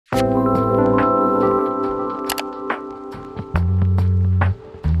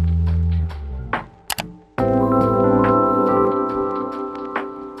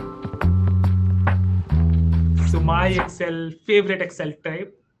Excel favorite Excel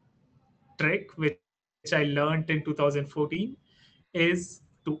type trick, which I learned in 2014, is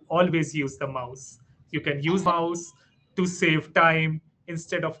to always use the mouse. You can use the mouse to save time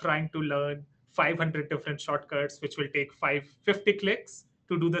instead of trying to learn 500 different shortcuts, which will take 550 clicks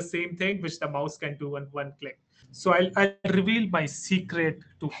to do the same thing, which the mouse can do on one click. So I'll reveal my secret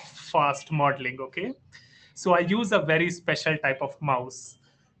to fast modeling, okay? So I use a very special type of mouse.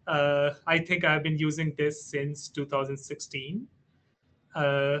 I think I've been using this since 2016.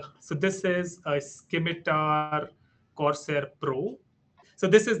 So this is a Scimitar Corsair Pro. So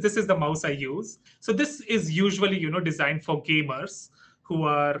this is the mouse I use. So this is usually designed for gamers who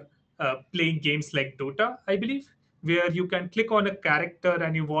are playing games like Dota, I believe, where you can click on a character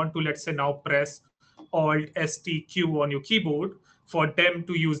and you want to, let's say, now press Alt STQ on your keyboard for them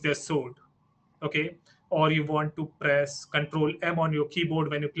to use their sword, okay? Or you want to press Control M on your keyboard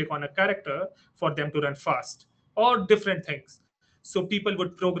when you click on a character for them to run fast, or different things. So people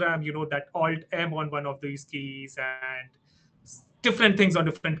would program, that Alt M on one of these keys and different things on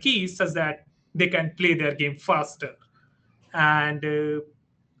different keys such that they can play their game faster. And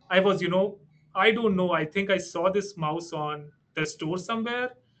I was, I don't know, I think I saw this mouse on the store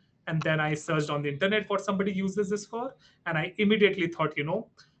somewhere. And then I searched on the internet what somebody uses this for. And I immediately thought,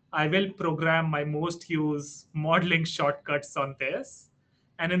 I will program my most used modeling shortcuts on this.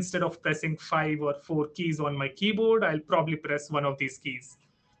 And instead of pressing 5 or 4 keys on my keyboard, I'll probably press one of these keys.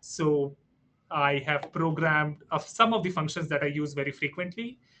 So I have programmed some of the functions that I use very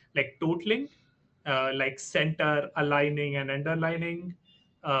frequently, like totaling, like center, aligning, and underlining.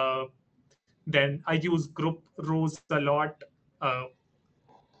 Uh, then I use group rows a lot, uh,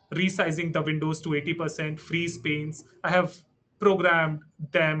 resizing the windows to 80%, freeze panes. I have programmed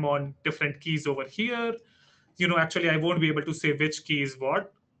them on different keys over here. Actually, I won't be able to say which key is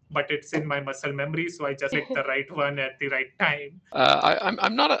what, but it's in my muscle memory, so I just click the right one at the right time.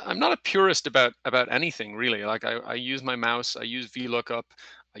 I'm not a purist about anything really. Like I use my mouse, I use VLOOKUP,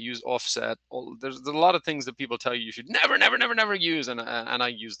 I use offset. There's a lot of things that people tell you should never use, and I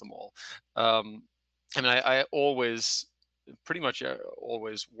use them all. I mean, I always pretty much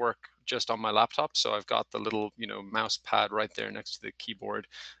always work just on my laptop, so I've got the little mouse pad right there next to the keyboard.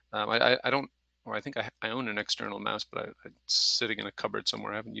 I don't, or I think I own an external mouse, but it's sitting in a cupboard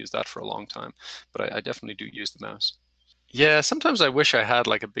somewhere. I haven't used that for a long time, but I definitely do use the mouse. Yeah, sometimes I wish I had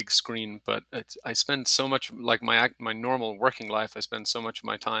like a big screen, but I spend so much, like my normal working life, I spend so much of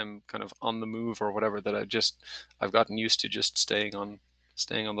my time kind of on the move or whatever that I've gotten used to just staying on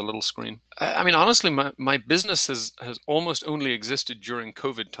the little screen. I mean, honestly, my business has almost only existed during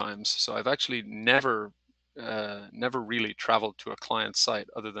COVID times, so I've actually never really traveled to a client site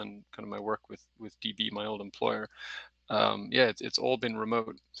other than kind of my work with DB, my old employer. Yeah, it's all been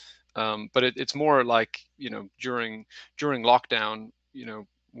remote. But it's more like, during lockdown,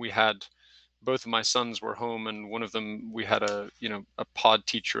 we had both of my sons were home, and one of them, we had a pod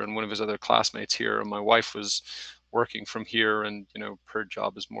teacher and one of his other classmates here, and my wife was working from here, and her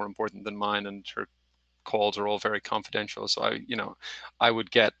job is more important than mine, and her calls are all very confidential. So I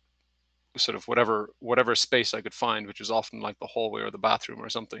would get sort of whatever space I could find, which was often like the hallway or the bathroom or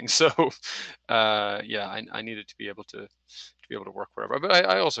something. So yeah, I needed to be able to work wherever. But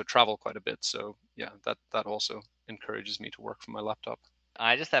I also travel quite a bit, so yeah, that also encourages me to work from my laptop.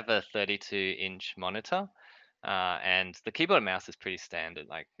 I just have a 32-inch monitor, and the keyboard and mouse is pretty standard.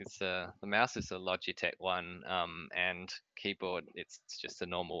 Like the mouse is a Logitech one, and keyboard it's just a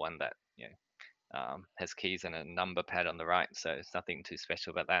normal one that has keys and a number pad on the right, so it's nothing too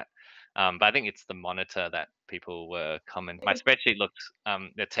special about that. But I think it's the monitor that people were commenting. My spreadsheet looks,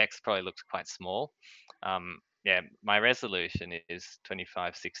 the text probably looks quite small. Yeah, my resolution is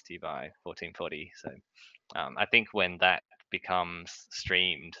 2560 by 1440. So I think when that becomes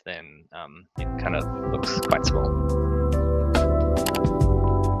streamed, then it kind of looks quite small.